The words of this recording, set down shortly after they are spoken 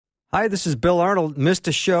Hi, this is Bill Arnold. Missed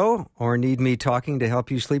a show or need me talking to help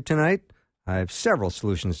you sleep tonight? I have several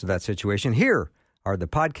solutions to that situation. Here are the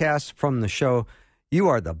podcasts from the show. You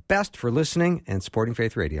are the best for listening and supporting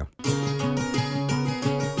Faith Radio.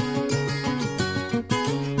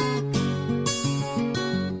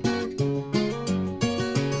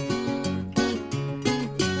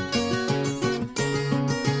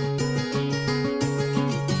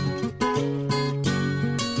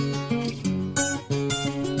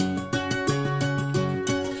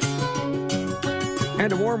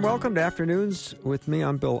 And a warm welcome to Afternoons with me.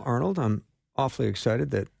 I'm Bill Arnold. I'm awfully excited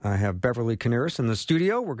that I have Beverly Coniairis in the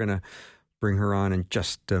studio. We're going to bring her on in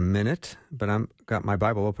just a minute, but I've got my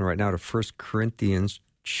Bible open right now to 1 Corinthians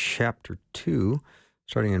chapter 2,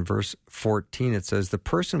 starting in verse 14. It says, "The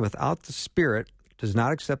person without the Spirit does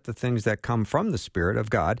not accept the things that come from the Spirit of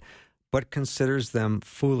God, but considers them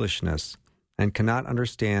foolishness and cannot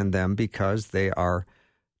understand them because they are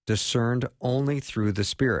discerned only through the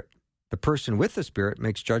Spirit. The person with the Spirit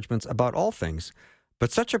makes judgments about all things,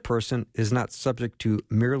 but such a person is not subject to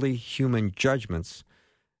merely human judgments."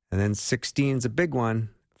 And then 16 is a big one.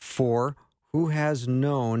 "For who has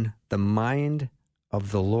known the mind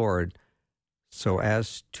of the Lord so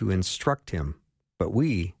as to instruct him? But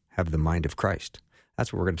we have the mind of Christ."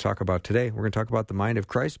 That's what we're going to talk about today. We're going to talk about the mind of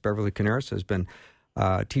Christ. Beverly Coniairis has been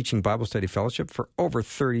teaching Bible study fellowship for over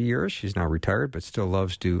 30 years. She's now retired, but still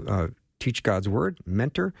loves to teach God's Word,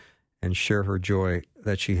 mentor, and share her joy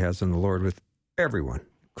that she has in the Lord with everyone,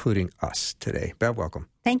 including us today. Bev, welcome.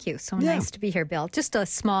 Thank you. So nice to be here, Bill. Just a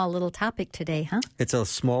small little topic today, huh? It's a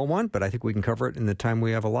small one, but I think we can cover it in the time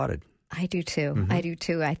we have allotted. I do too. I do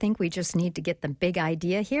too. I think we just need to get the big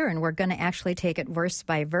idea here, and we're going to actually take it verse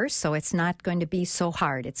by verse, so it's not going to be so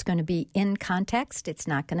hard. It's going to be in context. It's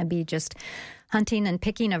not going to be just hunting and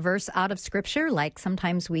picking a verse out of Scripture like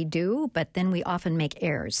sometimes we do, but then we often make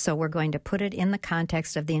errors. So we're going to put it in the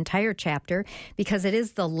context of the entire chapter because it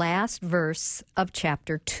is the last verse of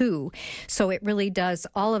chapter 2. So it really does,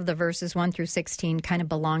 all of the verses 1 through 16 kind of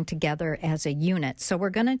belong together as a unit. So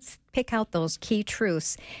we're going to pick out those key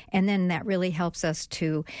truths, and then that really helps us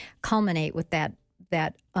to culminate with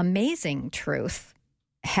that amazing truth,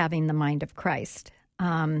 having the mind of Christ.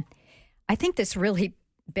 I think this really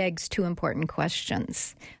begs two important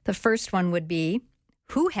questions. The first one would be,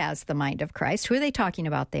 who has the mind of Christ? Who are they talking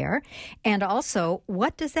about there? And also,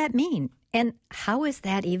 what does that mean? And how is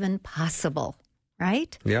that even possible,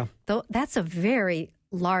 right? Yeah. That's a very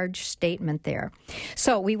large statement there.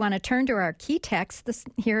 So we want to turn to our key text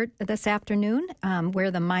this afternoon,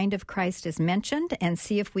 where the mind of Christ is mentioned, and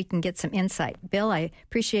see if we can get some insight. Bill, I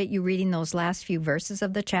appreciate you reading those last few verses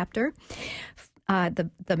of the chapter.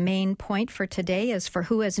 The main point for today is, "For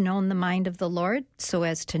who has known the mind of the Lord so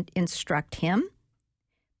as to instruct him?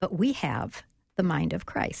 But we have the mind of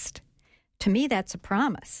Christ." To me, that's a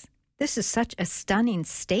promise. This is such a stunning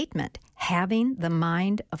statement, having the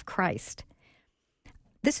mind of Christ.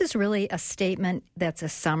 This is really a statement that's a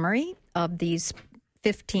summary of these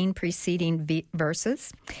 15 preceding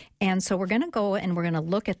verses. And so we're going to go and we're going to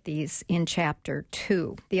look at these in chapter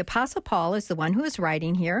 2. The Apostle Paul is the one who is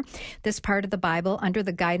writing here, this part of the Bible, under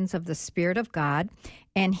the guidance of the Spirit of God.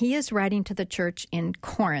 And he is writing to the church in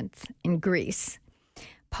Corinth, in Greece.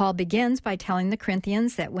 Paul begins by telling the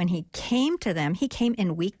Corinthians that when he came to them, he came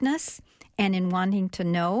in weakness and in wanting to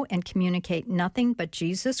know and communicate nothing but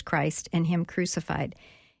Jesus Christ and him crucified.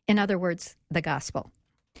 In other words, the gospel.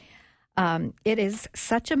 It is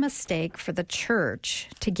such a mistake for the church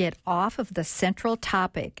to get off of the central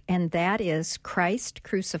topic, and that is Christ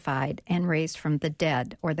crucified and raised from the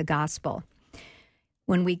dead, or the gospel.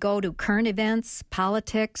 When we go to current events,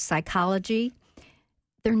 politics, psychology,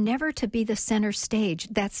 they're never to be the center stage.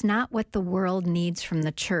 That's not what the world needs from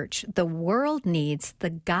the church. The world needs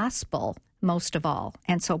the gospel most of all.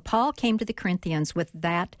 And so Paul came to the Corinthians with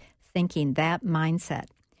that thinking, that mindset.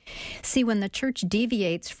 See, when the church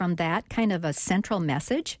deviates from that kind of a central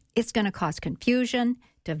message, it's going to cause confusion,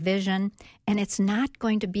 division, and it's not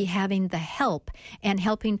going to be having the help and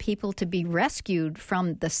helping people to be rescued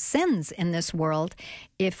from the sins in this world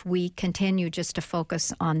if we continue just to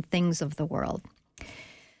focus on things of the world.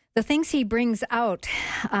 The things he brings out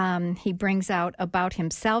about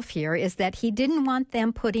himself here is that he didn't want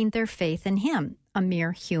them putting their faith in him, a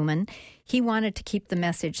mere human. He wanted to keep the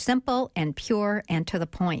message simple and pure and to the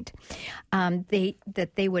point. That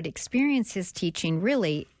they would experience his teaching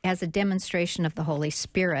really as a demonstration of the Holy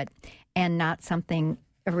Spirit and not something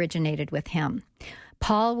originated with him.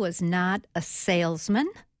 Paul was not a salesman.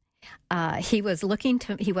 He wasn't looking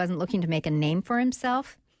to make a name for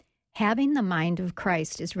himself. Having the mind of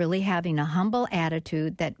Christ is really having a humble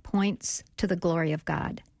attitude that points to the glory of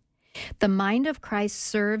God. The mind of Christ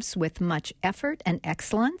serves with much effort and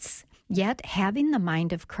excellence, yet having the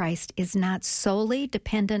mind of Christ is not solely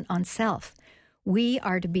dependent on self. We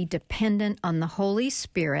are to be dependent on the Holy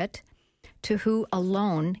Spirit, to who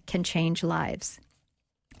alone can change lives.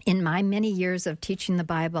 In my many years of teaching the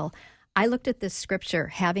Bible, I looked at this scripture,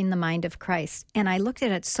 having the mind of Christ, and I looked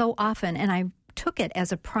at it so often, and I took it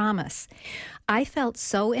as a promise. I felt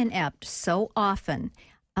so inept so often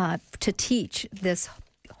to teach this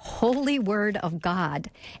holy word of God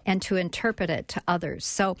and to interpret it to others.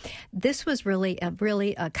 So this was really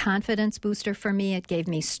a confidence booster for me. It gave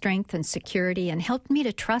me strength and security and helped me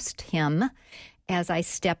to trust Him as I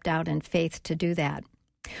stepped out in faith to do that.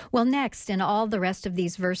 Well, next, in all the rest of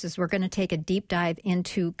these verses, we're going to take a deep dive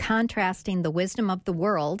into contrasting the wisdom of the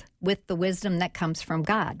world with the wisdom that comes from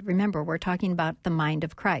God. Remember, we're talking about the mind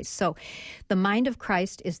of Christ. So the mind of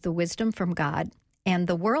Christ is the wisdom from God, and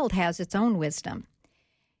the world has its own wisdom.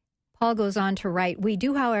 Paul goes on to write, "We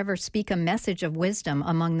do, however, speak a message of wisdom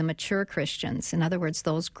among the mature Christians," in other words,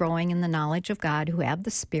 those growing in the knowledge of God who have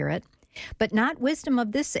the Spirit, "but not wisdom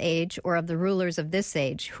of this age or of the rulers of this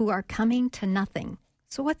age who are coming to nothing."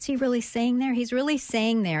 So what's he really saying there? He's really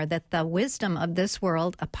saying there that the wisdom of this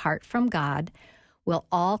world, apart from God, will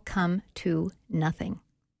all come to nothing.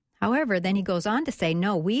 However, then he goes on to say,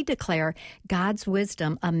 no, we declare God's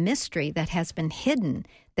wisdom a mystery that has been hidden,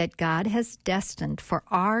 that God has destined for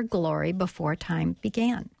our glory before time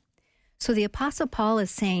began. So the Apostle Paul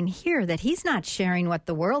is saying here that he's not sharing what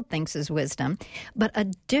the world thinks is wisdom, but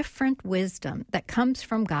a different wisdom that comes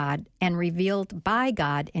from God and revealed by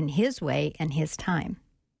God in His way and His time.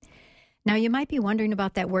 Now, you might be wondering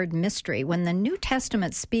about that word mystery. When the New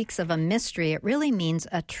Testament speaks of a mystery, it really means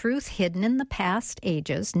a truth hidden in the past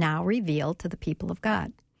ages, now revealed to the people of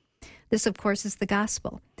God. This, of course, is the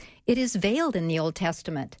gospel. It is veiled in the Old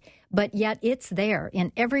Testament, but yet it's there.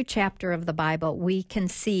 In every chapter of the Bible, we can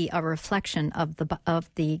see a reflection of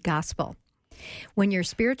the gospel. When your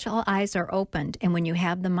spiritual eyes are opened and when you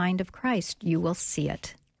have the mind of Christ, you will see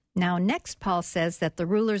it. Now, next, Paul says that the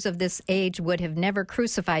rulers of this age would have never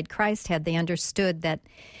crucified Christ had they understood that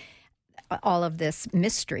all of this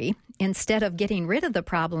mystery. Instead of getting rid of the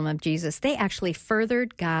problem of Jesus, they actually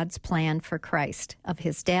furthered God's plan for Christ, of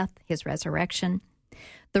His death, His resurrection.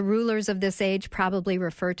 The rulers of this age probably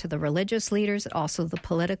refer to the religious leaders, also the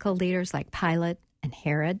political leaders like Pilate and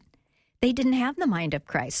Herod. They didn't have the mind of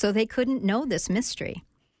Christ, so they couldn't know this mystery.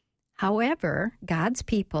 However, God's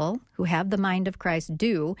people who have the mind of Christ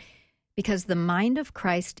do, because the mind of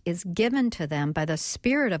Christ is given to them by the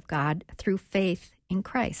Spirit of God through faith in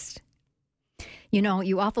Christ. You know,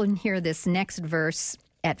 you often hear this next verse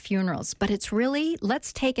at funerals, but it's really,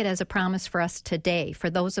 let's take it as a promise for us today, for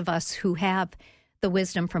those of us who have the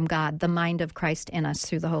wisdom from God, the mind of Christ in us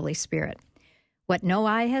through the Holy Spirit. What no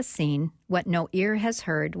eye has seen, what no ear has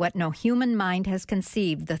heard, what no human mind has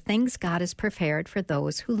conceived, the things God has prepared for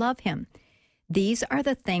those who love Him. These are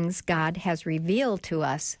the things God has revealed to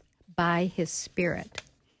us by His Spirit.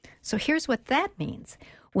 So here's what that means.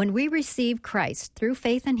 When we receive Christ through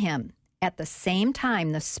faith in Him, at the same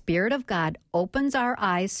time, the Spirit of God opens our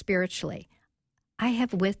eyes spiritually. I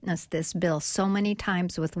have witnessed this, Bill, so many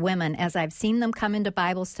times with women as I've seen them come into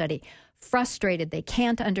Bible study, frustrated. They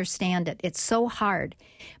can't understand it. It's so hard.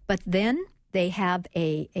 But then they have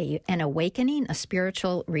an awakening, a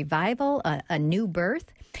spiritual revival, a new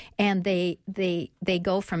birth, and they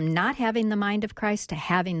go from not having the mind of Christ to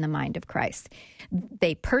having the mind of Christ.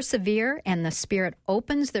 They persevere, and the Spirit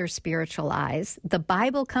opens their spiritual eyes. The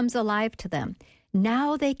Bible comes alive to them.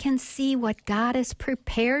 Now they can see what God has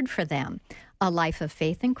prepared for them, a life of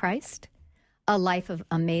faith in Christ, a life of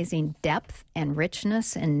amazing depth and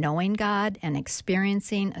richness in knowing God and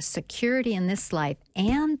experiencing a security in this life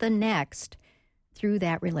and the next through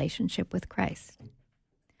that relationship with Christ.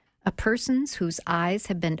 A person whose eyes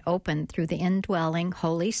have been opened through the indwelling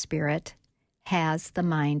Holy Spirit has the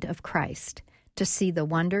mind of Christ to see the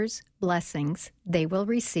wonders, blessings they will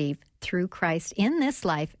receive through Christ in this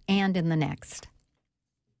life and in the next.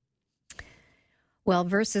 Well,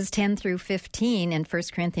 verses 10 through 15 in 1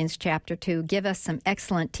 Corinthians chapter 2 give us some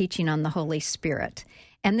excellent teaching on the Holy Spirit.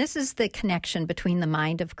 And this is the connection between the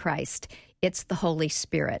mind of Christ. It's the Holy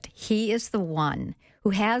Spirit. He is the one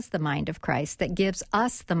who has the mind of Christ that gives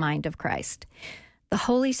us the mind of Christ. The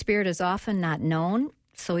Holy Spirit is often not known,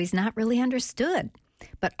 so He's not really understood.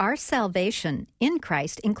 But our salvation in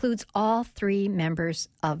Christ includes all three members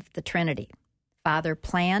of the Trinity. Father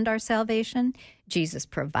planned our salvation. Jesus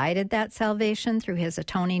provided that salvation through His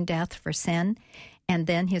atoning death for sin and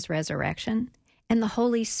then His resurrection. And the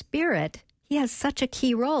Holy Spirit, He has such a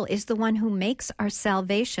key role, is the one who makes our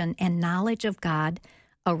salvation and knowledge of God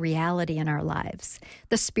a reality in our lives.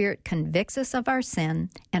 The Spirit convicts us of our sin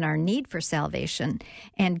and our need for salvation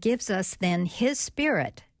and gives us then His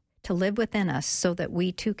Spirit to live within us so that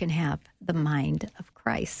we too can have the mind of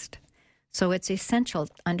Christ. So it's essential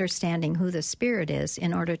understanding who the Spirit is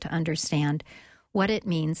in order to understand what it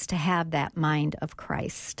means to have that mind of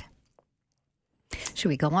Christ. Should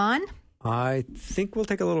we go on? I think we'll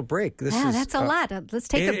take a little break. That's a lot. Let's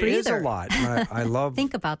take a breather. It is a lot. I love...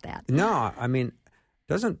 Think about that. No, I mean,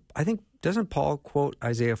 doesn't Paul quote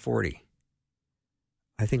Isaiah 40?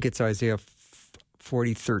 I think it's Isaiah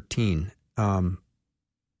 40:13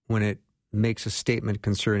 when it makes a statement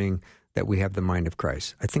concerning that we have the mind of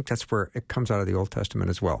Christ. I think that's where it comes out of the Old Testament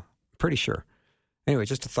as well. Pretty sure. Anyway,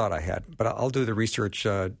 just a thought I had. But I'll do the research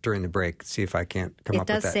during the break, see if I can't come up with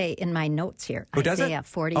that. It does say in my notes here, Isaiah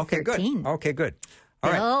 40:13. Okay, good.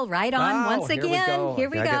 All Bill, right on once again. Here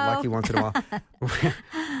we go. I get lucky once in a while.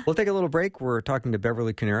 We'll take a little break. We're talking to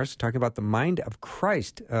Beverly Coniairis, talking about the mind of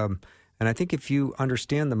Christ. And I think if you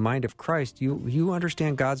understand the mind of Christ, you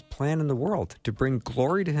understand God's plan in the world to bring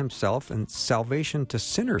glory to Himself and salvation to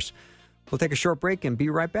sinners. We'll take a short break and be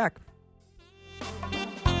right back.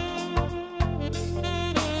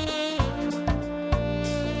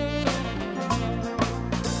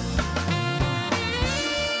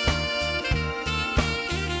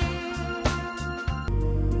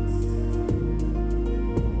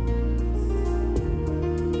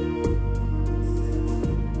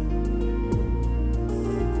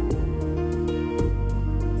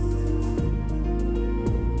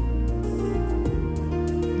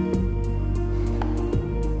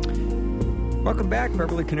 Welcome back.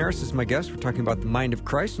 Beverly Coniairis is my guest. We're talking about the mind of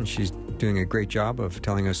Christ, and she's doing a great job of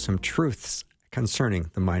telling us some truths concerning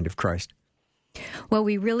the mind of Christ. Well,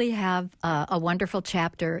 we really have a wonderful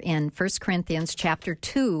chapter in 1 Corinthians chapter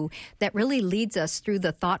 2 that really leads us through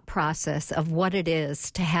the thought process of what it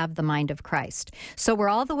is to have the mind of Christ. So we're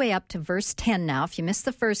all the way up to verse 10 now. If you missed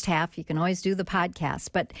the first half, you can always do the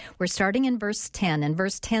podcast. But we're starting in verse 10, and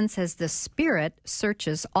verse 10 says, "The Spirit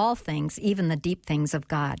searches all things, even the deep things of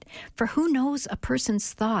God. For who knows a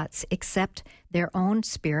person's thoughts except their own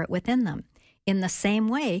spirit within them? In the same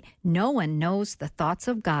way, no one knows the thoughts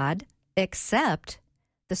of God except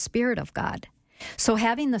the Spirit of God." So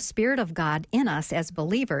having the Spirit of God in us as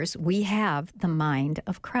believers, we have the mind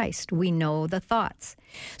of Christ. We know the thoughts.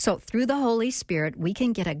 So through the Holy Spirit, we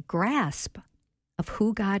can get a grasp of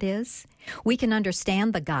who God is. We can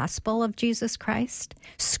understand the gospel of Jesus Christ.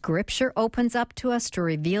 Scripture opens up to us to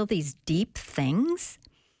reveal these deep things.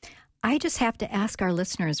 I just have to ask our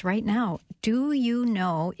listeners right now, do you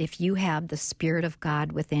know if you have the Spirit of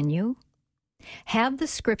God within you? Have the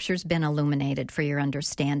Scriptures been illuminated for your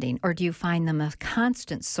understanding, or do you find them a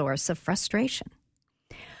constant source of frustration?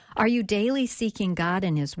 Are you daily seeking God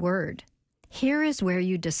in His Word? Here is where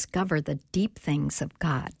you discover the deep things of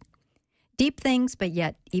God. Deep things, but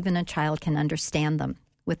yet even a child can understand them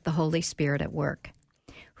with the Holy Spirit at work,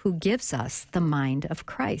 who gives us the mind of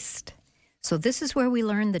Christ. So this is where we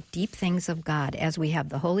learn the deep things of God as we have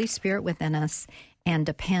the Holy Spirit within us and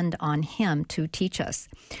depend on Him to teach us.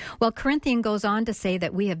 Well, Corinthians goes on to say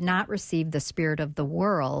that we have not received the spirit of the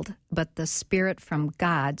world, but the Spirit from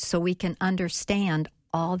God, so we can understand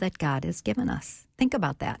all that God has given us. Think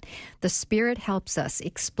about that. The Spirit helps us,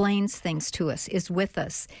 explains things to us, is with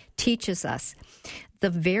us, teaches us.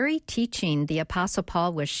 The very teaching the Apostle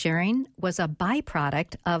Paul was sharing was a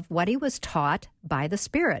byproduct of what he was taught by the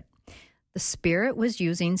Spirit. The Spirit was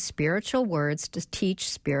using spiritual words to teach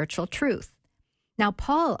spiritual truth. Now,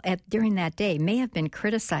 Paul, during that day, may have been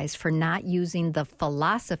criticized for not using the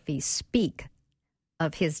philosophy speak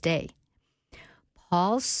of his day.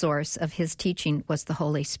 Paul's source of his teaching was the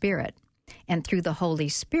Holy Spirit, and through the Holy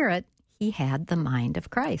Spirit, he had the mind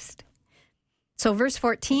of Christ. So verse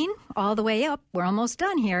 14, all the way up, we're almost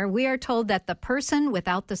done here. We are told that the person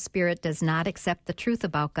without the Spirit does not accept the truth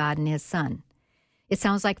about God and His Son. It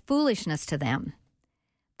sounds like foolishness to them.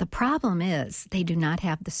 The problem is they do not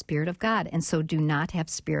have the Spirit of God, and so do not have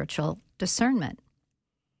spiritual discernment.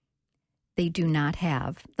 They do not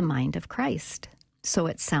have the mind of Christ, so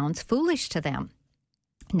it sounds foolish to them.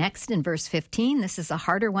 Next, in verse 15, this is a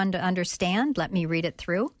harder one to understand. Let me read it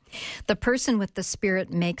through. The person with the Spirit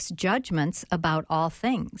makes judgments about all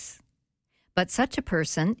things, but such a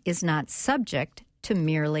person is not subject to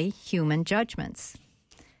merely human judgments.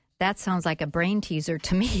 That sounds like a brain teaser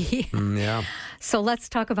to me. Yeah. So let's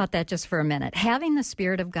talk about that just for a minute. Having the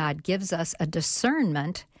Spirit of God gives us a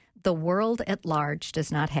discernment the world at large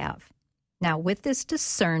does not have. Now, with this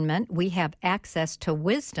discernment, we have access to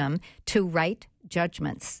wisdom to right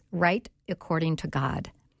judgments, right according to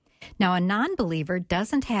God. Now, a non-believer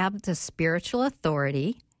doesn't have the spiritual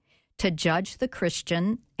authority to judge the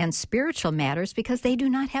Christian and spiritual matters because they do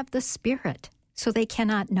not have the Spirit, so they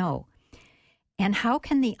cannot know. And how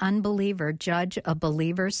can the unbeliever judge a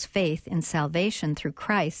believer's faith in salvation through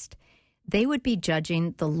Christ? They would be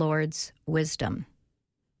judging the Lord's wisdom.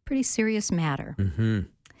 Pretty serious matter. Mm-hmm.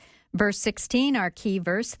 Verse 16, our key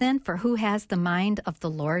verse then, for who has the mind of the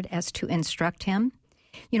Lord as to instruct him?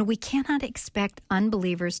 We cannot expect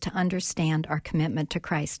unbelievers to understand our commitment to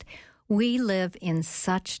Christ. We live in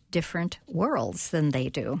such different worlds than they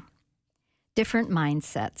do. Different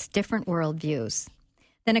mindsets, different worldviews.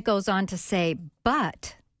 Then it goes on to say,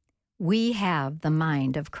 but we have the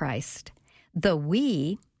mind of Christ. The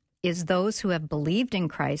we is those who have believed in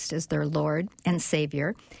Christ as their Lord and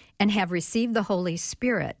Savior and have received the Holy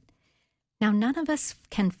Spirit. Now, none of us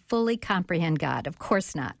can fully comprehend God, of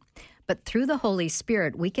course not. But through the Holy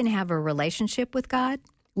Spirit, we can have a relationship with God.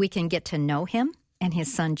 We can get to know Him and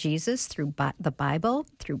His Son Jesus through the Bible,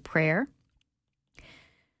 through prayer.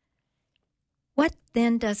 What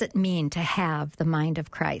then does it mean to have the mind of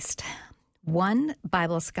Christ? One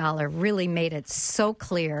Bible scholar really made it so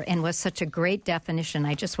clear and was such a great definition.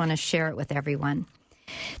 I just want to share it with everyone.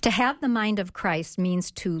 To have the mind of Christ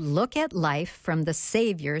means to look at life from the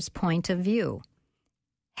Savior's point of view,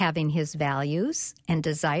 having His values and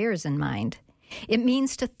desires in mind. It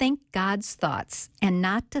means to think God's thoughts and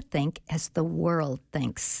not to think as the world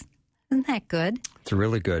thinks. Isn't that good? It's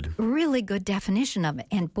really good definition of it.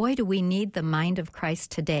 And boy, do we need the mind of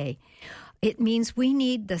Christ today. It means we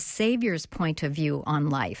need the Savior's point of view on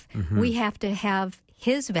life. Mm-hmm. We have to have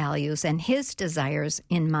His values and His desires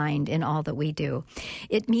in mind in all that we do.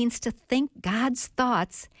 It means to think God's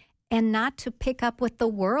thoughts and not to pick up what the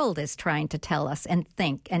world is trying to tell us and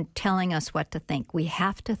think and telling us what to think. We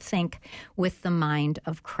have to think with the mind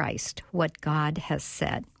of Christ, what God has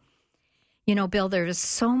said. Bill, there's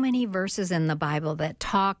so many verses in the Bible that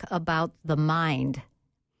talk about the mind.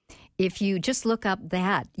 If you just look up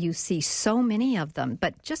that, you see so many of them.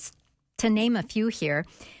 But just to name a few here,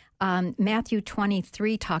 Matthew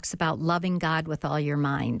 23 talks about loving God with all your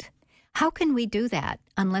mind. How can we do that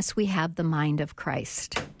unless we have the mind of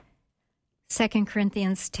Christ? 2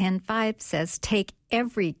 Corinthians 10:5 says, take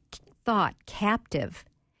every thought captive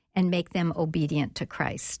and make them obedient to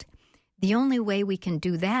Christ. The only way we can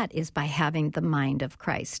do that is by having the mind of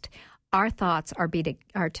Christ. Our thoughts are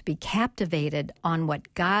to be captivated on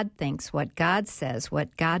what God thinks, what God says,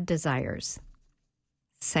 what God desires.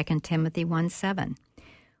 2 Timothy 1:7.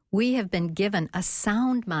 We have been given a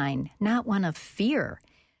sound mind, not one of fear.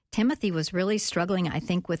 Timothy was really struggling, I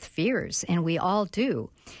think, with fears, and we all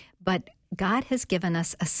do. But God has given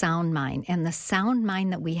us a sound mind, and the sound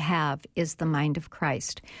mind that we have is the mind of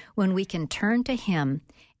Christ. When we can turn to Him,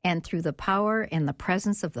 and through the power and the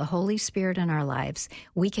presence of the Holy Spirit in our lives,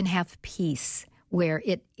 we can have peace where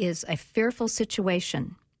it is a fearful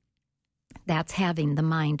situation. That's having the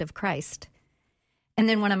mind of Christ. And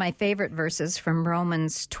then one of my favorite verses from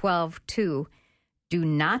Romans 12:2, do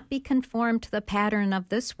not be conformed to the pattern of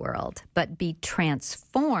this world, but be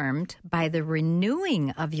transformed by the renewing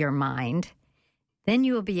of your mind. Then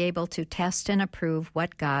you will be able to test and approve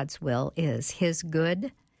what God's will is, His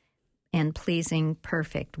good and pleasing,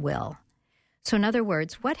 perfect will. So in other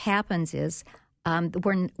words, what happens is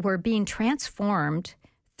we're being transformed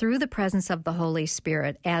through the presence of the Holy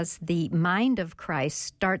Spirit as the mind of Christ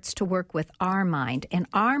starts to work with our mind. And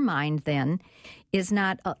our mind then is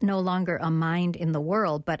no longer a mind in the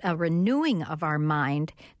world, but a renewing of our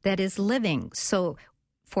mind that is living. So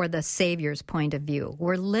for the Savior's point of view,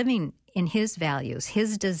 we're living in His values,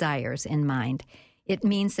 His desires in mind. It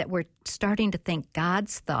means that we're starting to think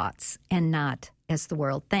God's thoughts and not as the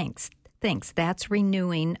world thinks. That's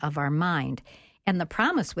renewing of our mind. And the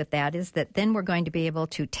promise with that is that then we're going to be able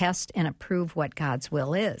to test and approve what God's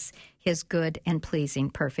will is, His good and pleasing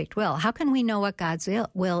perfect will. How can we know what God's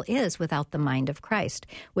will is without the mind of Christ,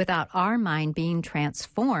 without our mind being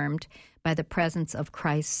transformed by the presence of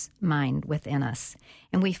Christ's mind within us?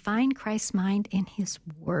 And we find Christ's mind in His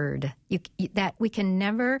Word. That we can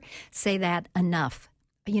never say that enough.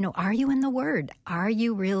 Are you in the Word? Are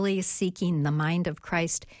you really seeking the mind of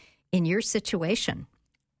Christ in your situation?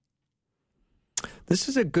 This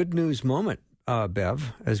is a good news moment,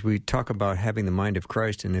 Bev, as we talk about having the mind of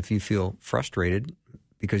Christ. And if you feel frustrated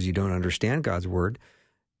because you don't understand God's Word,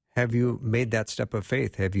 have you made that step of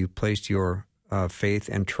faith? Have you placed your faith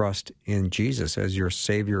and trust in Jesus as your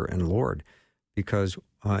Savior and Lord? Because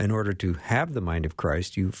in order to have the mind of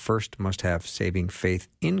Christ, you first must have saving faith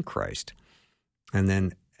in Christ. And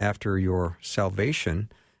then after your salvation,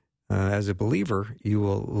 as a believer, you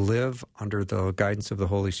will live under the guidance of the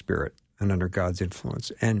Holy Spirit and under God's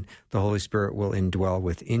influence. And the Holy Spirit will indwell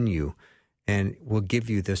within you and will give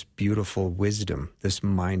you this beautiful wisdom, this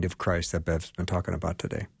mind of Christ that Bev's been talking about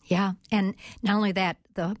today. Yeah, and not only that,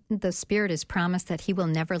 the Spirit has promised that He will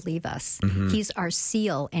never leave us. Mm-hmm. He's our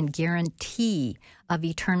seal and guarantee of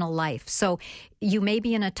eternal life. So you may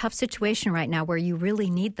be in a tough situation right now where you really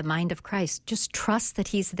need the mind of Christ. Just trust that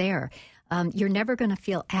He's there. You're never going to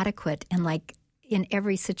feel adequate and like in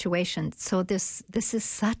every situation. So this is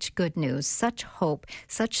such good news, such hope,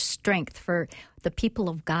 such strength for the people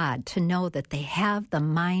of God to know that they have the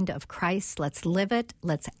mind of Christ. Let's live it.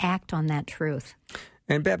 Let's act on that truth.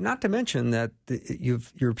 And Bev, not to mention that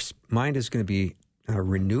your mind is going to be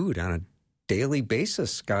renewed on a daily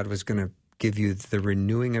basis. God was going to give you the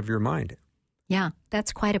renewing of your mind. Yeah,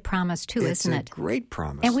 that's quite a promise too, isn't it? It's a great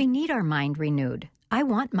promise. And we need our mind renewed. I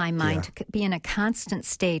want my mind to be in a constant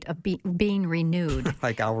state of being renewed.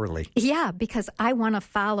 Like hourly. Yeah, because I want to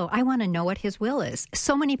follow. I want to know what His will is.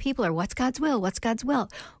 So many people are, what's God's will? What's God's will?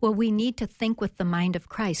 Well, we need to think with the mind of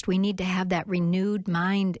Christ. We need to have that renewed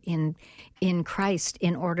mind in Christ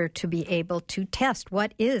in order to be able to test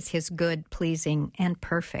what is His good, pleasing, and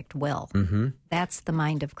perfect will. Mm-hmm. That's the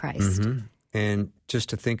mind of Christ. Mm-hmm. And just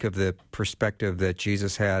to think of the perspective that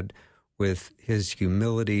Jesus had with His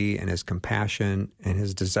humility and His compassion and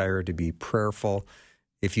His desire to be prayerful.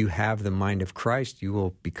 If you have the mind of Christ, you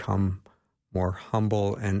will become more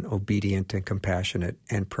humble and obedient and compassionate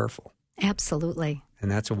and prayerful. Absolutely.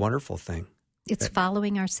 And that's a wonderful thing. It's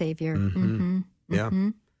following our Savior. Mm-hmm. Mm-hmm. Yeah. Mm-hmm.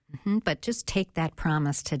 Mm-hmm. But just take that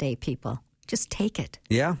promise today, people. Just take it.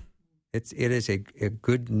 Yeah. It is a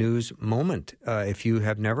good news moment. If you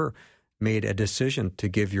have never made a decision to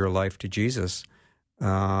give your life to Jesus,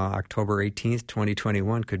 October 18th,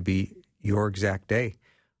 2021 could be your exact day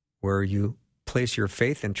where you place your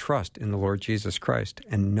faith and trust in the Lord Jesus Christ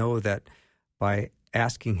and know that by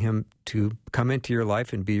asking Him to come into your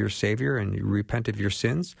life and be your Savior and you repent of your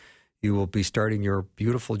sins, you will be starting your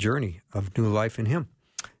beautiful journey of new life in Him.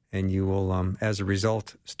 And you will, as a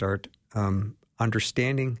result, start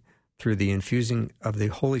understanding through the infusing of the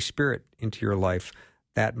Holy Spirit into your life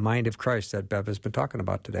that mind of Christ that Bev has been talking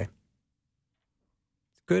about today.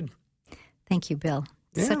 Good. Thank you, Bill.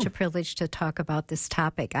 Yeah. Such a privilege to talk about this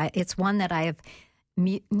topic. It's one that I have,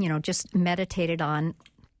 just meditated on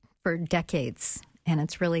for decades, and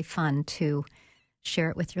it's really fun to share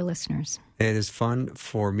it with your listeners. It is fun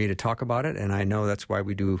for me to talk about it, and I know that's why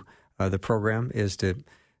we do the program, is to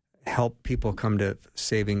help people come to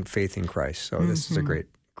saving faith in Christ. So this is a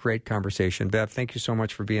great conversation. Bev, thank you so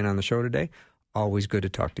much for being on the show today. Always good to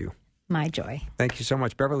talk to you. My joy. Thank you so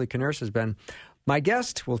much. Beverly Coniairis has been my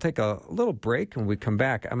guest. We'll take a little break. When we come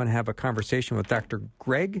back, I'm going to have a conversation with Dr.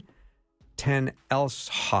 Gregg Ten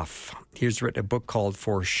Elshoff. He's written a book called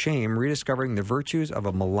For Shame, Rediscovering the Virtues of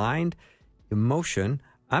a Maligned Emotion.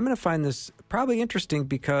 I'm going to find this probably interesting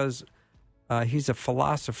because he's a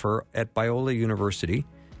philosopher at Biola University,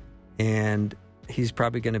 and he's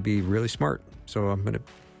probably going to be really smart. So I'm going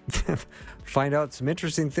to find out some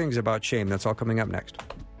interesting things about shame. That's all coming up next.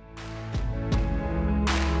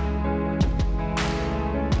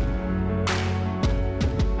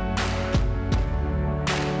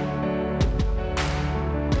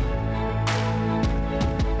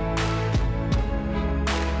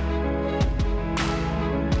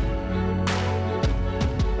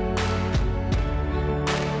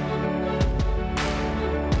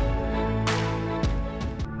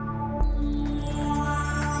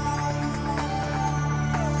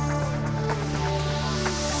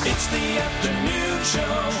 It's the afternoon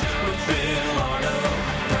show with Bill Arnold.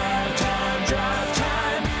 Prime time, drive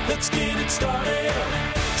time. Let's get it started.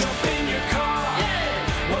 Jump in your car.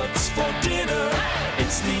 Yeah. What's for dinner? Hey.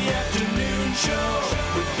 It's the afternoon show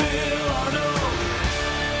with Bill Arnold.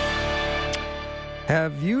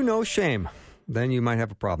 Have you no shame? Then you might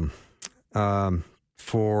have a problem.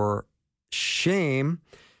 For Shame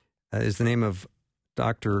is the name of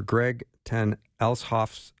Dr. Gregg Ten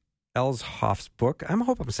Elshoff's book. I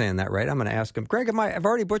hope I'm saying that right. I'm going to ask him. Greg, I've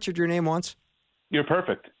already butchered your name once. You're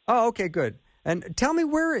perfect. Oh, okay, good. And tell me,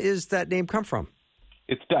 where is that name come from?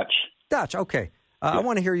 It's Dutch. Dutch, okay. I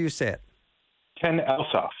want to hear you say it. Ten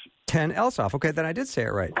Elshoff. Ten Elshoff. Okay, then I did say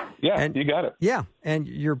it right. Yeah, you got it. Yeah, and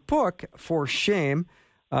your book, For Shame,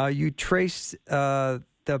 you trace the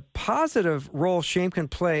positive role shame can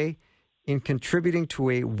play in contributing to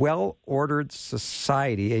a well-ordered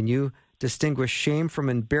society, and you distinguish shame from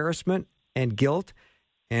embarrassment and guilt,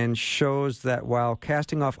 and shows that while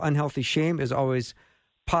casting off unhealthy shame is always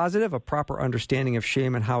positive, a proper understanding of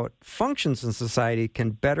shame and how it functions in society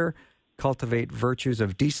can better cultivate virtues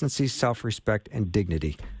of decency, self-respect, and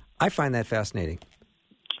dignity. I find that fascinating.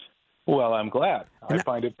 Well, I'm glad. I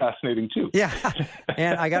find it fascinating, too. Yeah.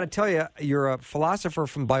 And I got to tell you, you're a philosopher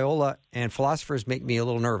from Biola, and philosophers make me a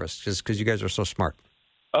little nervous just because you guys are so smart.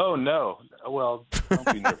 Oh, no. Well,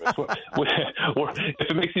 don't be nervous. If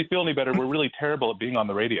it makes you feel any better, we're really terrible at being on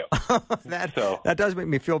the radio. That does make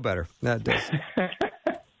me feel better. That does.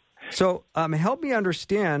 So help me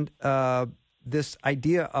understand this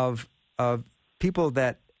idea of people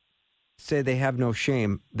that say they have no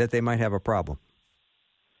shame, that they might have a problem.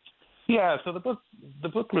 Yeah, so the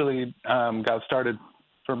book really got started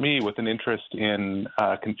for me with an interest in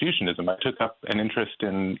Confucianism. I took up an interest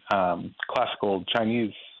in classical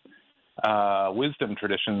Chinese wisdom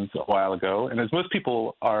traditions a while ago, and as most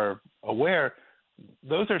people are aware,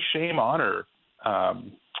 those are shame-honor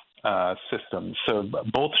systems. So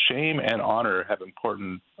both shame and honor have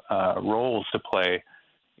important roles to play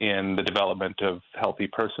in the development of healthy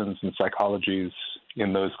persons and psychologies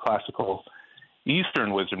in those classical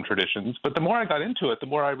Eastern wisdom traditions. But the more I got into it, the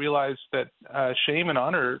more I realized that shame and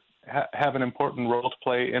honor have an important role to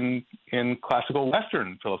play in classical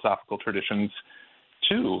Western philosophical traditions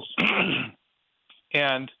too.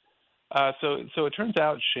 And so it turns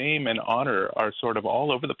out shame and honor are sort of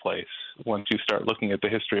all over the place once you start looking at the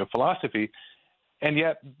history of philosophy. And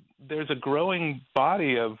yet there's a growing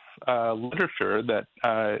body of literature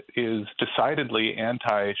that is decidedly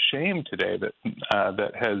anti-shame today,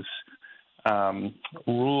 that has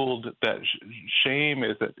ruled that shame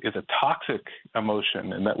is a toxic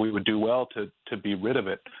emotion, and that we would do well to be rid of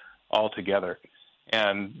it altogether.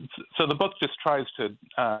 And so the book just tries to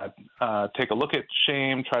take a look at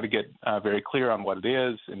shame, try to get very clear on what it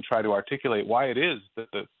is, and try to articulate why it is that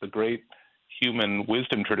the great human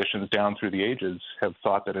wisdom traditions down through the ages have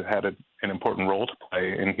thought that it had an important role to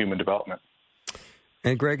play in human development.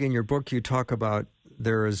 And Gregg, in your book, you talk about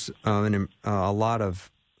there is a lot of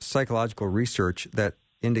psychological research that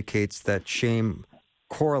indicates that shame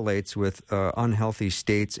correlates with unhealthy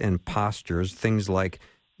states and postures, things like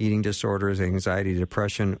eating disorders, anxiety,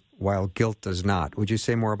 depression, while guilt does not. Would you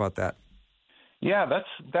say more about that? Yeah,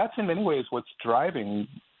 that's in many ways what's driving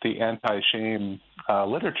the anti-shame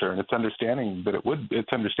literature, and it's understandable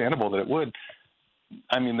that it would.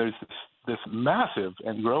 I mean, there's this massive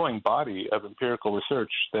and growing body of empirical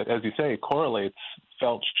research that, as you say, correlates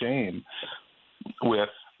felt shame with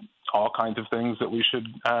all kinds of things that we should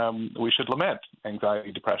lament: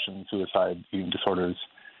 anxiety, depression, suicide, eating disorders,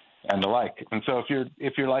 and the like. And so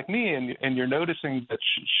if you're like me and you're noticing that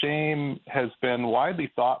shame has been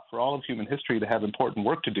widely thought for all of human history to have important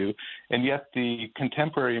work to do, and yet the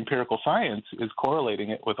contemporary empirical science is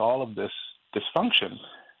correlating it with all of this dysfunction,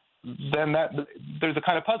 then there's a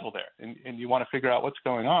kind of puzzle there, and you want to figure out what's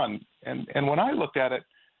going on. And when I looked at it,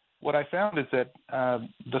 what I found is that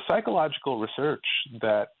the psychological research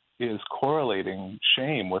that is correlating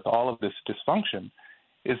shame with all of this dysfunction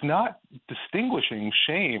is not distinguishing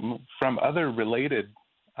shame from other related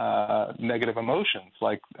negative emotions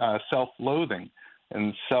like self-loathing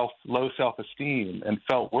and low self-esteem and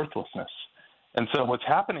felt worthlessness. And so what's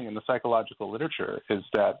happening in the psychological literature is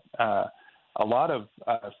that a lot of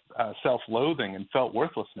self-loathing and felt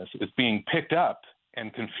worthlessness is being picked up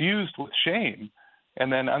and confused with shame,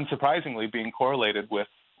 and then unsurprisingly being correlated with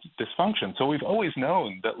dysfunction. So we've always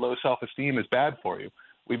known that low self-esteem is bad for you.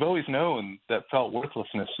 We've always known that felt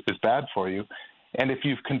worthlessness is bad for you. And if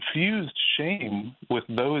you've confused shame with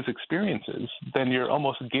those experiences, then you're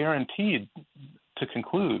almost guaranteed to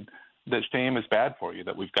conclude that shame is bad for you,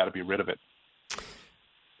 that we've got to be rid of it.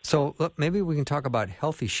 So maybe we can talk about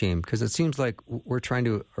healthy shame, because it seems like we're trying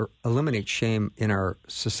to eliminate shame in our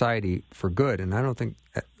society for good. And I don't think,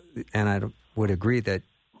 and I would agree that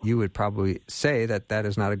you would probably say that that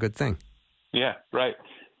is not a good thing. Yeah, right.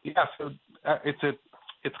 Yeah, so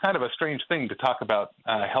it's kind of a strange thing to talk about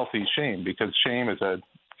healthy shame, because shame it's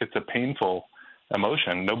a painful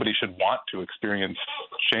emotion. Nobody should want to experience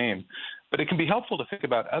shame, but it can be helpful to think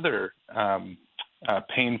about other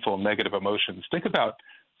painful negative emotions. Think about,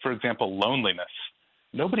 for example, loneliness.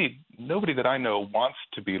 Nobody that I know wants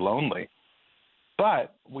to be lonely,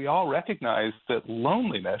 but we all recognize that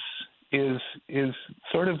loneliness is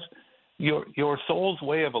sort of your soul's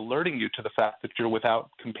way of alerting you to the fact that you're without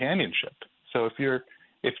companionship. So if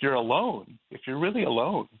you're alone, if you're really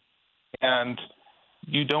alone, and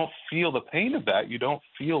you don't feel the pain of that, you don't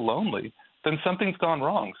feel lonely, then something's gone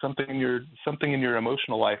wrong. Something in your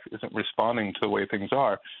emotional life isn't responding to the way things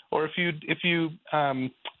are. Or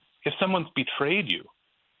if someone's betrayed you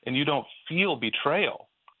and you don't feel betrayal,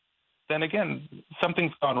 then again,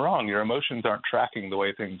 something's gone wrong. Your emotions aren't tracking the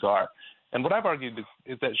way things are. And what I've argued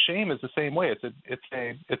is that shame is the same way.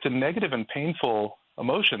 It's a negative and painful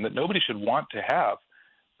emotion that nobody should want to have.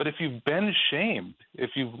 But if you've been shamed,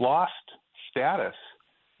 if you've lost status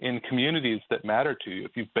in communities that matter to you,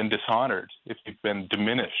 if you've been dishonored, if you've been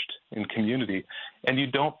diminished in community, and you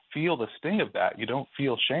don't feel the sting of that, you don't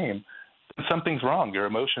feel shame, then something's wrong. Your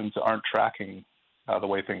emotions aren't tracking the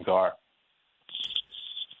way things are.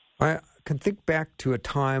 I can think back to a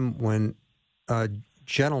time when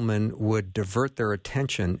gentlemen would divert their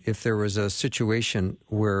attention if there was a situation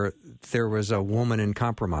where there was a woman in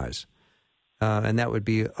compromise. And that would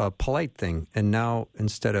be a polite thing. And now,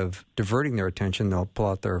 instead of diverting their attention, they'll pull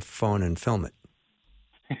out their phone and film it.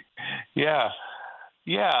 Yeah.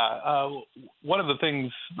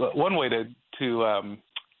 One way to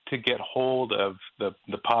get hold of the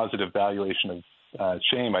positive valuation of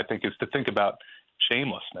shame, I think, is to think about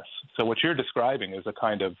shamelessness. So what you're describing is a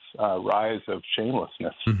kind of rise of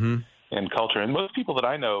shamelessness in culture. And most people that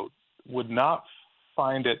I know would not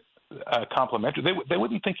find it complimentary. They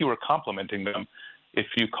wouldn't think you were complimenting them if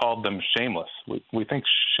you called them shameless. We think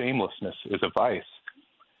shamelessness is a vice.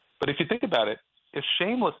 But if you think about it, if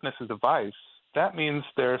shamelessness is a vice, that means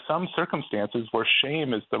there are some circumstances where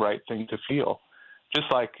shame is the right thing to feel. Just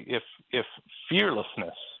like if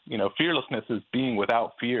fearlessness, fearlessness is being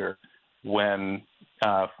without fear when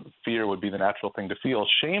fear would be the natural thing to feel.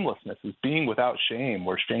 Shamelessness is being without shame,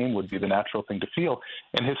 where shame would be the natural thing to feel.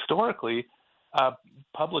 And historically,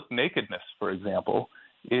 public nakedness, for example,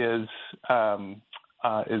 is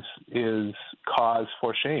cause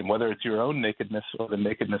for shame, whether it's your own nakedness or the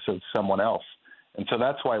nakedness of someone else. And so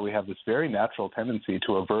that's why we have this very natural tendency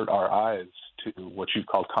to avert our eyes to what you've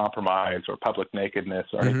called compromise or public nakedness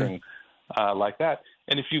or anything like that.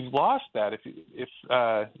 And if you've lost that,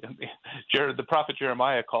 the prophet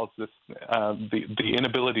Jeremiah calls this the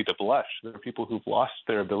inability to blush. There are people who've lost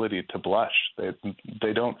their ability to blush.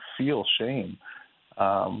 They don't feel shame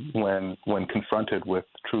when confronted with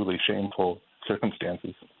truly shameful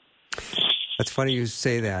circumstances. That's funny you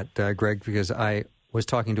say that, Greg, because I was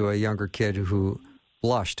talking to a younger kid who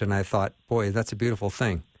blushed, and I thought, boy, that's a beautiful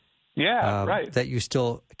thing. Yeah, right. That you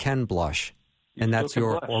still can blush, and that's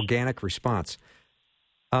your organic response.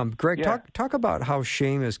 Greg, talk about how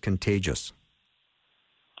shame is contagious.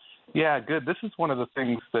 Yeah, good. This is one of the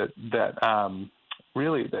things that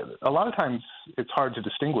really, a lot of times it's hard to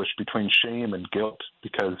distinguish between shame and guilt,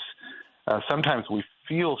 because sometimes we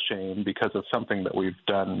feel shame because of something that we've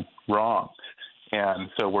done wrong. And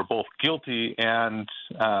so we're both guilty and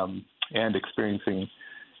experiencing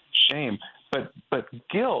shame. But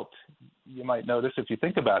guilt, you might notice if you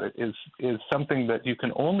think about it, is something that you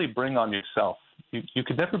can only bring on yourself. You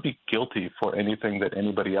could never be guilty for anything that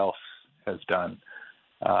anybody else has done.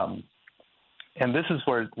 And this is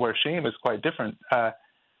where shame is quite different.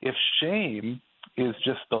 If shame is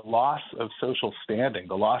just the loss of social standing,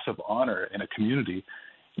 the loss of honor in a community,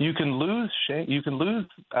 you can lose shame. You can lose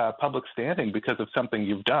public standing because of something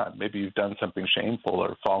you've done. Maybe you've done something shameful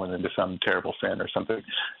or fallen into some terrible sin or something,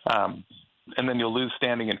 and then you'll lose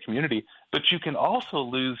standing in community. But you can also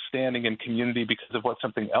lose standing in community because of what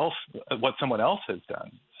someone else has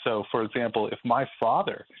done. So, for example, if my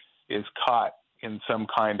father is caught in some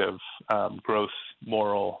kind of gross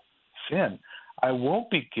moral sin, I won't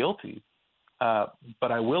be guilty,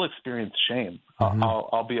 but I will experience shame.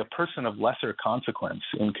 I'll be a person of lesser consequence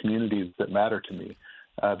in communities that matter to me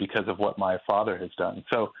because of what my father has done.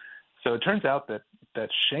 So it turns out that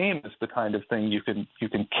shame is the kind of thing you can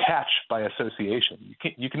catch by association.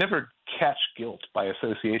 You can never catch guilt by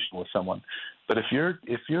association with someone, but if you're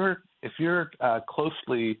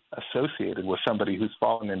closely associated with somebody who's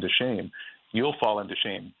fallen into shame, you'll fall into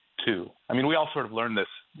shame too. I mean, we all sort of learn this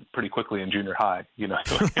pretty quickly in junior high.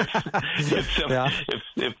 If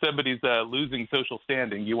somebody's losing social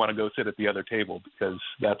standing, you want to go sit at the other table because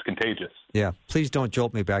that's contagious. Yeah, please don't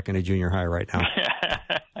jolt me back into junior high right now.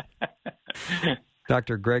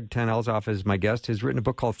 Dr. Gregg Ten Elshoff is my guest. He's written a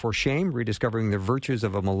book called For Shame, Rediscovering the Virtues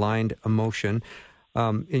of a Maligned Emotion.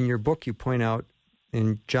 In your book, you point out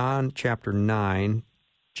in John chapter 9,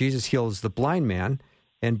 Jesus heals the blind man,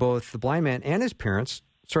 and both the blind man and his parents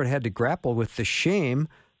sort of had to grapple with the shame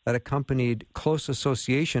that accompanied close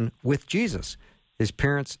association with Jesus. His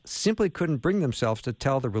parents simply couldn't bring themselves to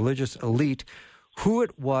tell the religious elite who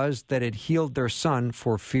it was that had healed their son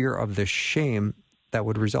for fear of the shame that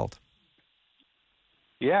would result.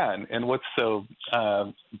 Yeah, and what's so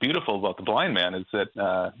beautiful about the blind man is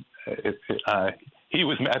that he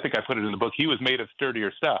was. I think I put it in the book. He was made of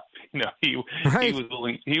sturdier stuff. He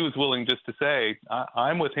was willing just to say,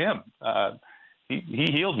 "I'm with him.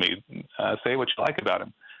 He healed me. Say what you like about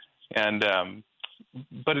him." And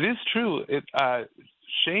but it is true.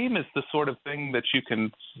 Shame is the sort of thing that you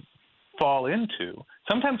can fall into.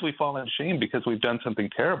 Sometimes we fall into shame because we've done something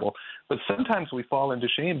terrible, but sometimes we fall into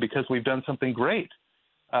shame because we've done something great.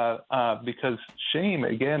 Because shame,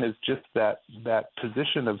 again, is just that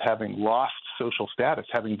position of having lost social status,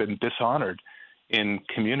 having been dishonored in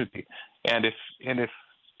community. And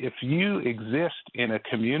if you exist in a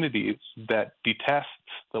community that detests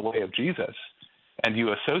the way of Jesus and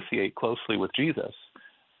you associate closely with Jesus,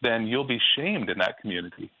 then you'll be shamed in that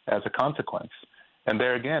community as a consequence. And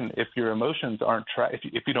there again, if your emotions aren't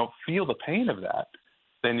if you don't feel the pain of that,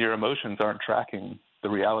 then your emotions aren't tracking the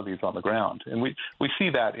realities on the ground. And we see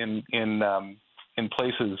that in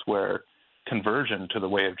places where conversion to the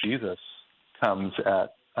way of Jesus comes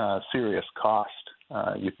at serious cost.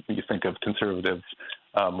 You think of conservative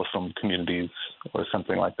Muslim communities or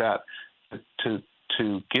something like that.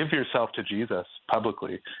 To give yourself to Jesus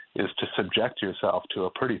publicly is to subject yourself to a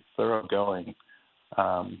pretty thoroughgoing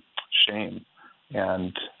shame.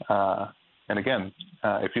 And again,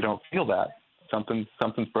 if you don't feel that, something's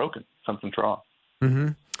broken, something's wrong. Mm-hmm.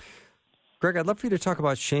 Gregg, I'd love for you to talk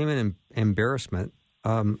about shame and embarrassment.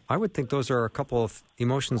 I would think those are a couple of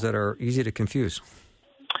emotions that are easy to confuse.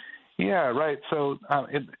 Yeah, right. So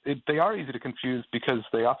they are easy to confuse because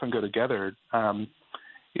they often go together.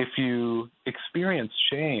 If you experience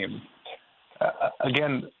shame,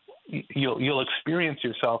 again, you'll experience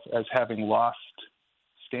yourself as having lost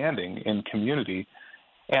standing in community,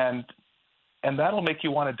 and that'll make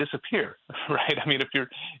you want to disappear, right? I mean, if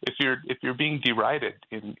you're being derided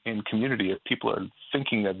in community, if people are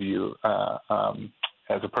thinking of you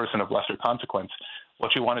as a person of lesser consequence,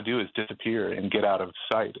 what you want to do is disappear and get out of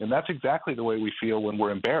sight. And that's exactly the way we feel when we're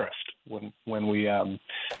embarrassed, when we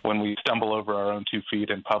stumble over our own 2 feet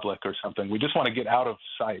in public or something. We just want to get out of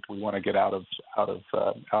sight. We want to get out of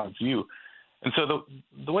view. And so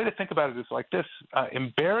the way to think about it is like this.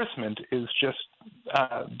 Embarrassment is just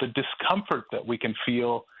the discomfort that we can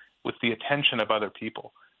feel with the attention of other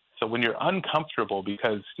people. So when you're uncomfortable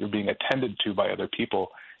because you're being attended to by other people,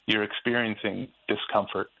 you're experiencing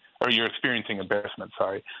discomfort, or you're experiencing embarrassment,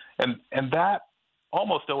 sorry. And that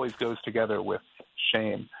almost always goes together with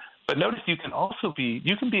shame. But notice you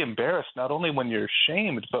can be embarrassed not only when you're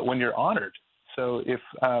shamed, but when you're honored. So if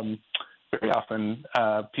very often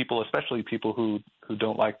people, especially people who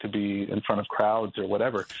don't like to be in front of crowds or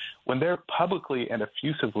whatever, when they're publicly and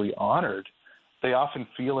effusively honored, they often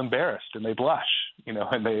feel embarrassed and they blush, and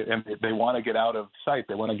they want to get out of sight.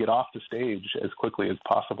 They want to get off the stage as quickly as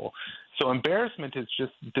possible. So embarrassment is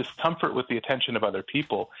just discomfort with the attention of other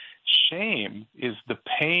people. Shame is the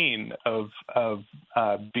pain of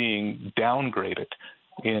being downgraded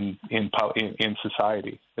in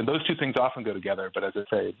society. And those two things often go together, but as I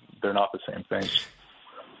say, they're not the same thing.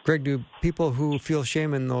 Gregg, do people who feel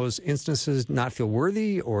shame in those instances not feel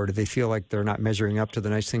worthy, or do they feel like they're not measuring up to the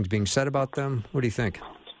nice things being said about them? What do you think?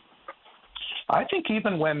 I think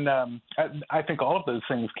even when I think all of those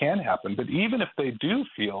things can happen, but even if they do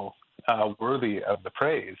feel worthy of the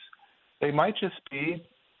praise, they might just be,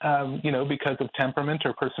 because of temperament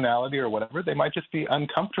or personality or whatever, they might just be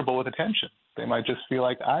uncomfortable with attention. They might just feel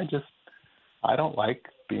like, I don't like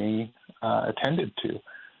being attended to.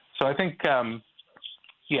 So I think,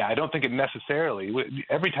 I don't think it necessarily,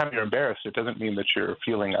 every time you're embarrassed, it doesn't mean that you're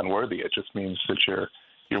feeling unworthy. It just means that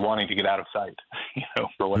you're wanting to get out of sight,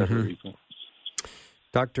 for whatever reason.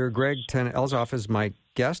 Dr. Gregg Ten Elshoff is my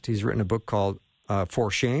guest. He's written a book called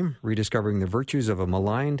For Shame, Rediscovering the Virtues of a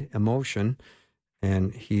Maligned Emotion.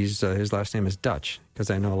 And his last name is Dutch, because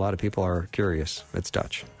I know a lot of people are curious. It's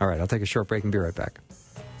Dutch. All right, I'll take a short break and be right back.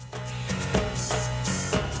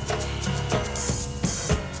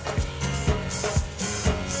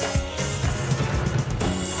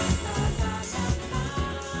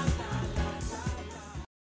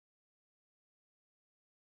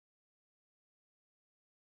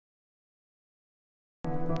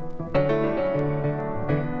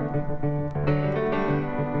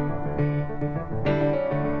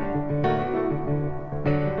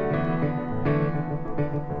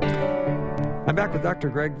 I'm back with Dr.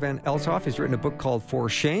 Gregg Ten Elshoff. He's written a book called For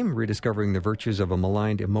Shame, Rediscovering the Virtues of a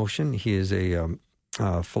Maligned Emotion. He is a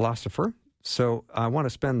philosopher. So I want to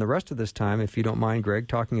spend the rest of this time, if you don't mind, Gregg,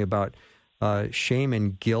 talking about shame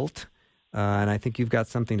and guilt. And I think you've got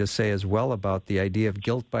something to say as well about the idea of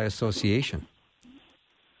guilt by association.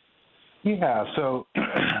 Yeah, so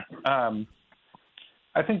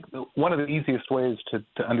I think one of the easiest ways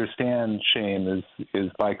to understand shame is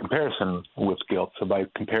by comparison with guilt. So by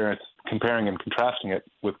comparing and contrasting it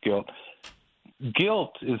with guilt.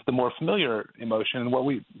 guilt is the more familiar emotion. And what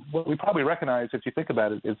we probably recognize, if you think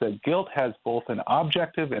about it, is that guilt has both an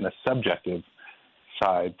objective and a subjective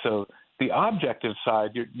side. So the objective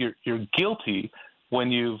side, you're guilty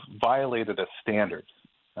when you've violated a standard.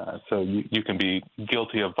 So you can be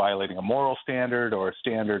guilty of violating a moral standard or a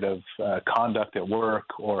standard of conduct at work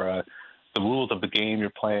or the rules of the game you're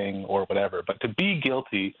playing or whatever. But to be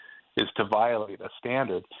guilty is to violate a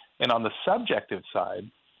standard. And on the subjective side,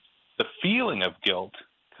 the feeling of guilt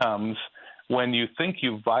comes when you think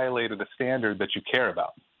you've violated a standard that you care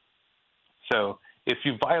about. So if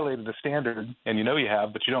you've violated a standard and you know you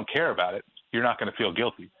have, but you don't care about it, you're not going to feel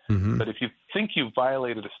guilty. Mm-hmm. But if you think you've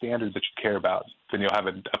violated a standard that you care about, then you'll have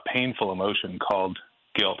a painful emotion called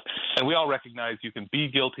guilt. And we all recognize you can be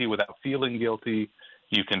guilty without feeling guilty.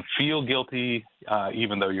 You can feel guilty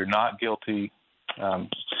even though you're not guilty.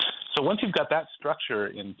 So once you've got that structure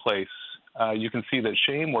in place, you can see that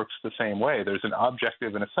shame works the same way. There's an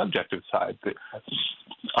objective and a subjective side.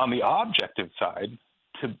 On the objective side,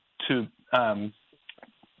 to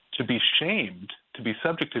be shamed, to be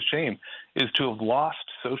subject to shame, is to have lost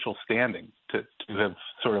social standing, to have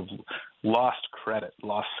sort of lost credit,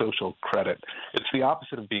 lost social credit. It's the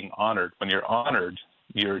opposite of being honored. When you're honored,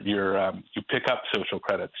 you pick up social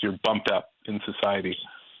credits. You're bumped up in society.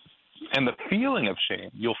 And the feeling of shame,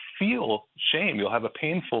 you'll feel shame. You'll have a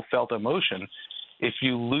painful felt emotion if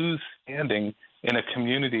you lose standing in a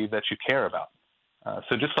community that you care about.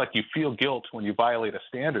 So just like you feel guilt when you violate a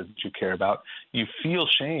standard that you care about, you feel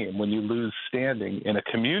shame when you lose standing in a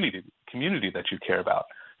community that you care about.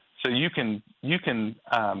 So you can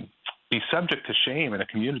be subject to shame in a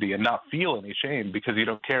community and not feel any shame because you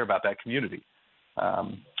don't care about that community.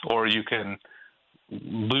 Or you can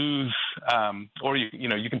lose, or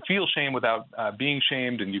you can feel shame without being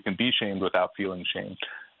shamed, and you can be shamed without feeling shame.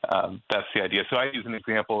 That's the idea. So I use an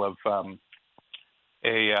example of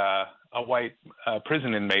a white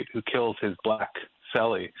prison inmate who kills his black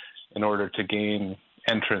cellie in order to gain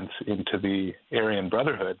entrance into the Aryan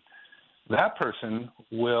Brotherhood. That person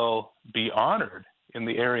will be honored in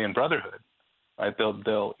the Aryan Brotherhood. Right?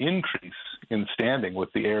 They'll increase in standing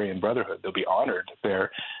with the Aryan Brotherhood. They'll be honored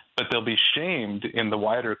there, but they'll be shamed in the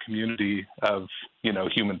wider community of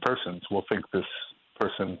human persons. We'll think this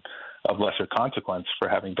person of lesser consequence for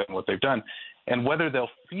having done what they've done. And whether they'll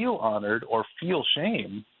feel honored or feel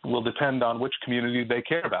shame will depend on which community they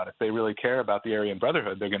care about. If they really care about the Aryan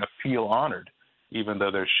Brotherhood, they're going to feel honored, even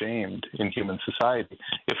though they're shamed in human society.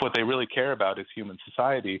 If what they really care about is human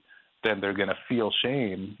society, then they're going to feel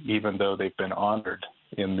shame, even though they've been honored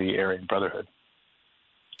in the Aryan Brotherhood.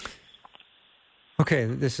 Okay,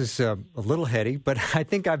 this is a little heady, but I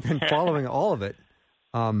think I've been following all of it.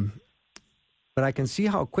 But I can see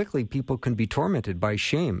how quickly people can be tormented by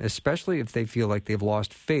shame, especially if they feel like they've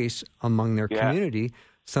lost face among their community,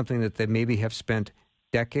 something that they maybe have spent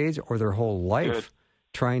decades or their whole life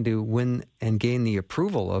trying to win and gain the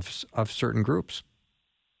approval of certain groups.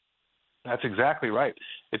 That's exactly right.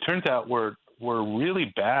 It turns out we're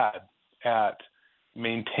really bad at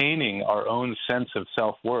maintaining our own sense of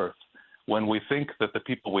self-worth when we think that the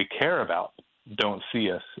people we care about don't see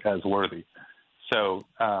us as worthy. So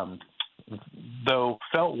though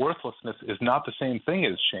felt worthlessness is not the same thing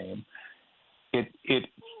as shame, it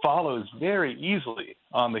follows very easily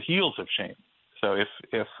on the heels of shame. So if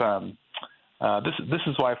this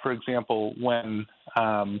is why, for example, when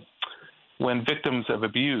victims of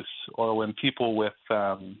abuse or when people with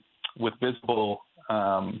visible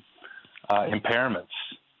impairments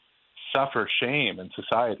suffer shame in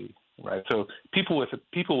society, right? So people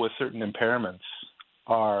with certain impairments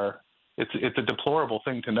are. It's a deplorable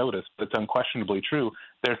thing to notice, but it's unquestionably true.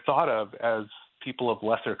 They're thought of as people of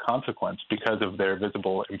lesser consequence because of their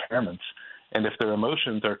visible impairments. And if their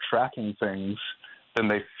emotions are tracking things, then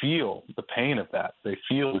they feel the pain of that. They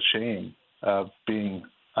feel the shame of being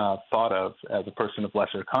thought of as a person of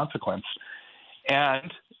lesser consequence.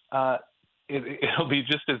 And it'll be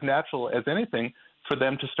just as natural as anything for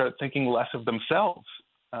them to start thinking less of themselves,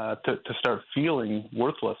 to start feeling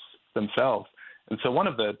worthless themselves. And so one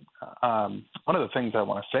of the things I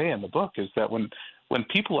want to say in the book is that when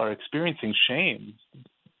people are experiencing shame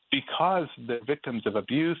because they're victims of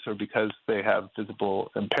abuse or because they have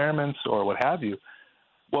visible impairments or what have you,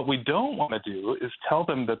 what we don't want to do is tell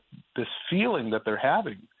them that this feeling that they're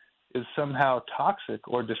having is somehow toxic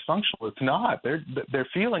or dysfunctional. It's not. Their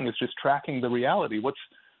feeling is just tracking the reality. What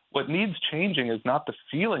needs changing is not the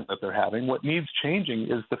feeling that they're having. What needs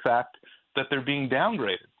changing is the fact that they're being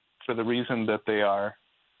downgraded for the reason that they are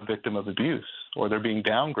a victim of abuse, or they're being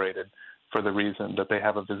downgraded for the reason that they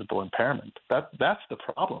have a visible impairment. That's the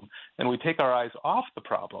problem. And we take our eyes off the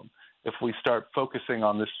problem, if we start focusing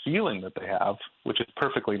on this feeling that they have, which is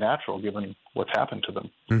perfectly natural given what's happened to them.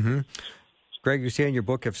 Mm-hmm. Gregg, you say in your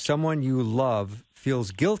book, if someone you love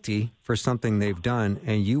feels guilty for something they've done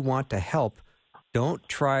and you want to help, don't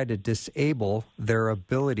try to disable their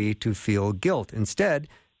ability to feel guilt. Instead,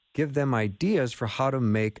 give them ideas for how to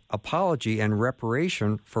make apology and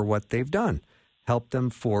reparation for what they've done. Help them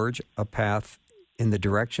forge a path in the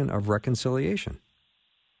direction of reconciliation.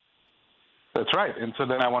 That's right. And so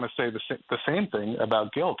then I want to say the same thing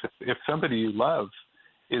about guilt. If somebody you love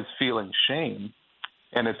is feeling shame,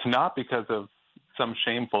 and it's not because of some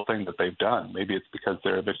shameful thing that they've done, maybe it's because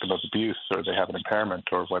they're a victim of abuse or they have an impairment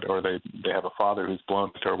or they have a father who's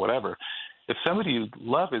blown it or whatever. If somebody you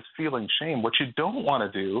love is feeling shame, what you don't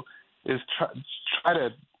want to do is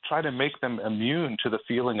try to make them immune to the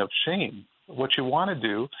feeling of shame. What you want to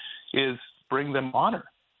do is bring them honor.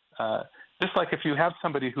 Just like if you have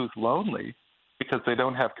somebody who's lonely because they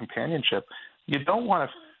don't have companionship, you don't want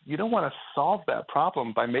to solve that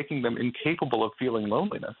problem by making them incapable of feeling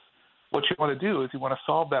loneliness. What you want to do is you want to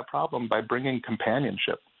solve that problem by bringing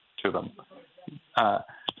companionship to them.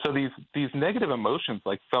 So these negative emotions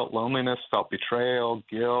like felt loneliness, felt betrayal,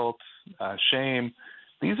 guilt, shame,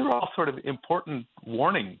 these are all sort of important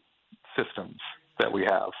warning systems that we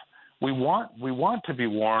have. We want to be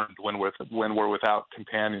warned when we're without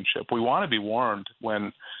companionship. We want to be warned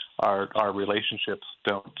when our relationships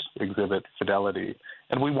don't exhibit fidelity.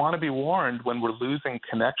 And we want to be warned when we're losing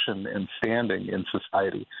connection and standing in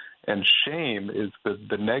society. And shame is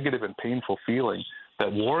the negative and painful feeling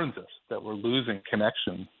that warns us that we're losing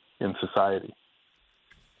connection in society.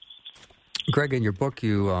 Gregg, in your book,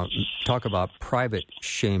 you talk about private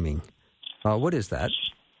shaming. What is that?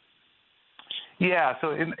 Yeah,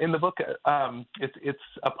 so in the book, it's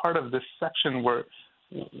a part of this section where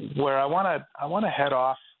I want to head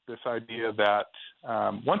off this idea that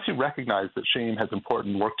once you recognize that shame has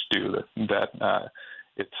important work to do, that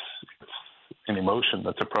it's an emotion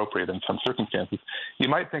that's appropriate in some circumstances, you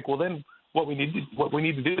might think, well, then what we need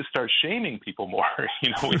to do is start shaming people more.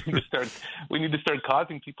 We need to start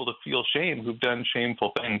causing people to feel shame who've done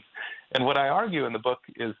shameful things. And what I argue in the book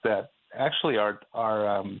is that actually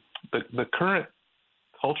the current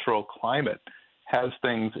cultural climate has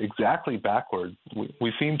things exactly backwards.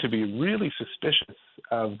 We seem to be really suspicious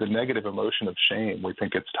of the negative emotion of shame. We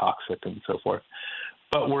think it's toxic and so forth.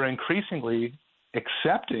 But we're increasingly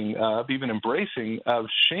accepting of, even embracing of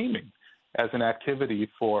shaming as an activity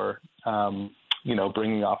for,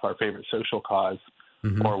 bringing off our favorite social cause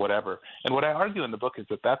or whatever. And what I argue in the book is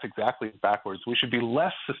that that's exactly backwards. We should be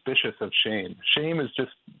less suspicious of shame. Shame is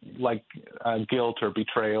just like guilt or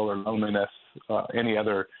betrayal or loneliness, any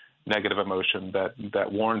other negative emotion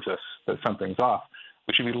that warns us that something's off.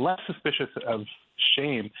 We should be less suspicious of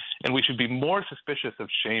shame, and we should be more suspicious of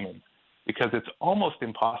shaming, because it's almost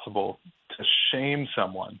impossible to shame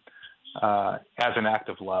someone as an act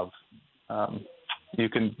of love. You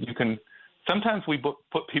can. Sometimes we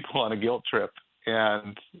put people on a guilt trip,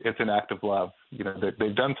 and it's an act of love.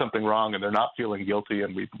 They've done something wrong, and they're not feeling guilty,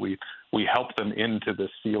 and we help them into this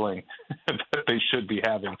feeling that they should be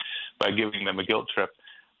having by giving them a guilt trip.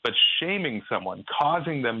 But shaming someone,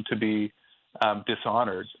 causing them to be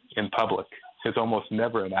dishonored in public, is almost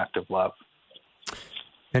never an act of love.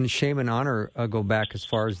 And shame and honor go back as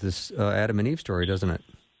far as this Adam and Eve story, doesn't it?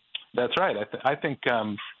 That's right. I think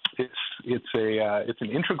it's an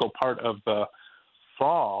integral part of the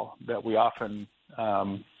fall that we often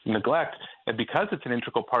neglect, and because it's an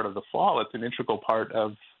integral part of the fall, it's an integral part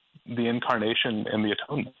of the incarnation and the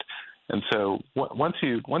atonement. And so once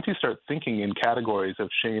you start thinking in categories of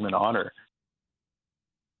shame and honor.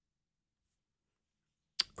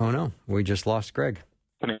 Oh no, we just lost Gregg.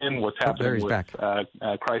 In what's happening with back.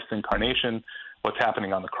 Christ's incarnation, what's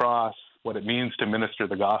happening on the cross, what it means to minister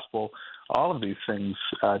the gospel, all of these things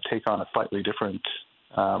take on a slightly different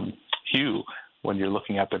hue when you're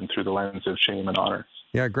looking at them through the lens of shame and honor.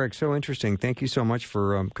 Yeah, Gregg, so interesting. Thank you so much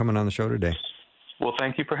for coming on the show today. Well,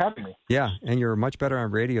 thank you for having me. Yeah, and you're much better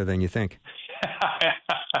on radio than you think.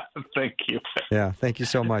 Thank you. Yeah, thank you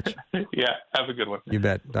so much. Yeah, have a good one. You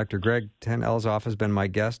bet. Dr. Gregg Ten Elshoff has been my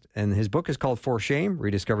guest, and his book is called For Shame,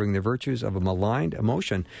 Rediscovering the Virtues of a Maligned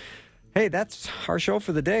Emotion. Hey, that's our show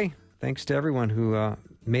for the day. Thanks to everyone who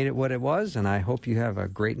made it what it was, and I hope you have a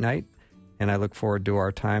great night, and I look forward to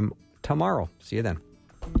our time tomorrow. See you then.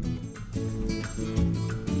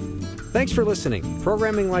 Thanks for listening.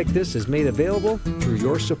 Programming like this is made available through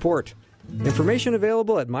your support. Information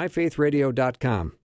available at myfaithradio.com.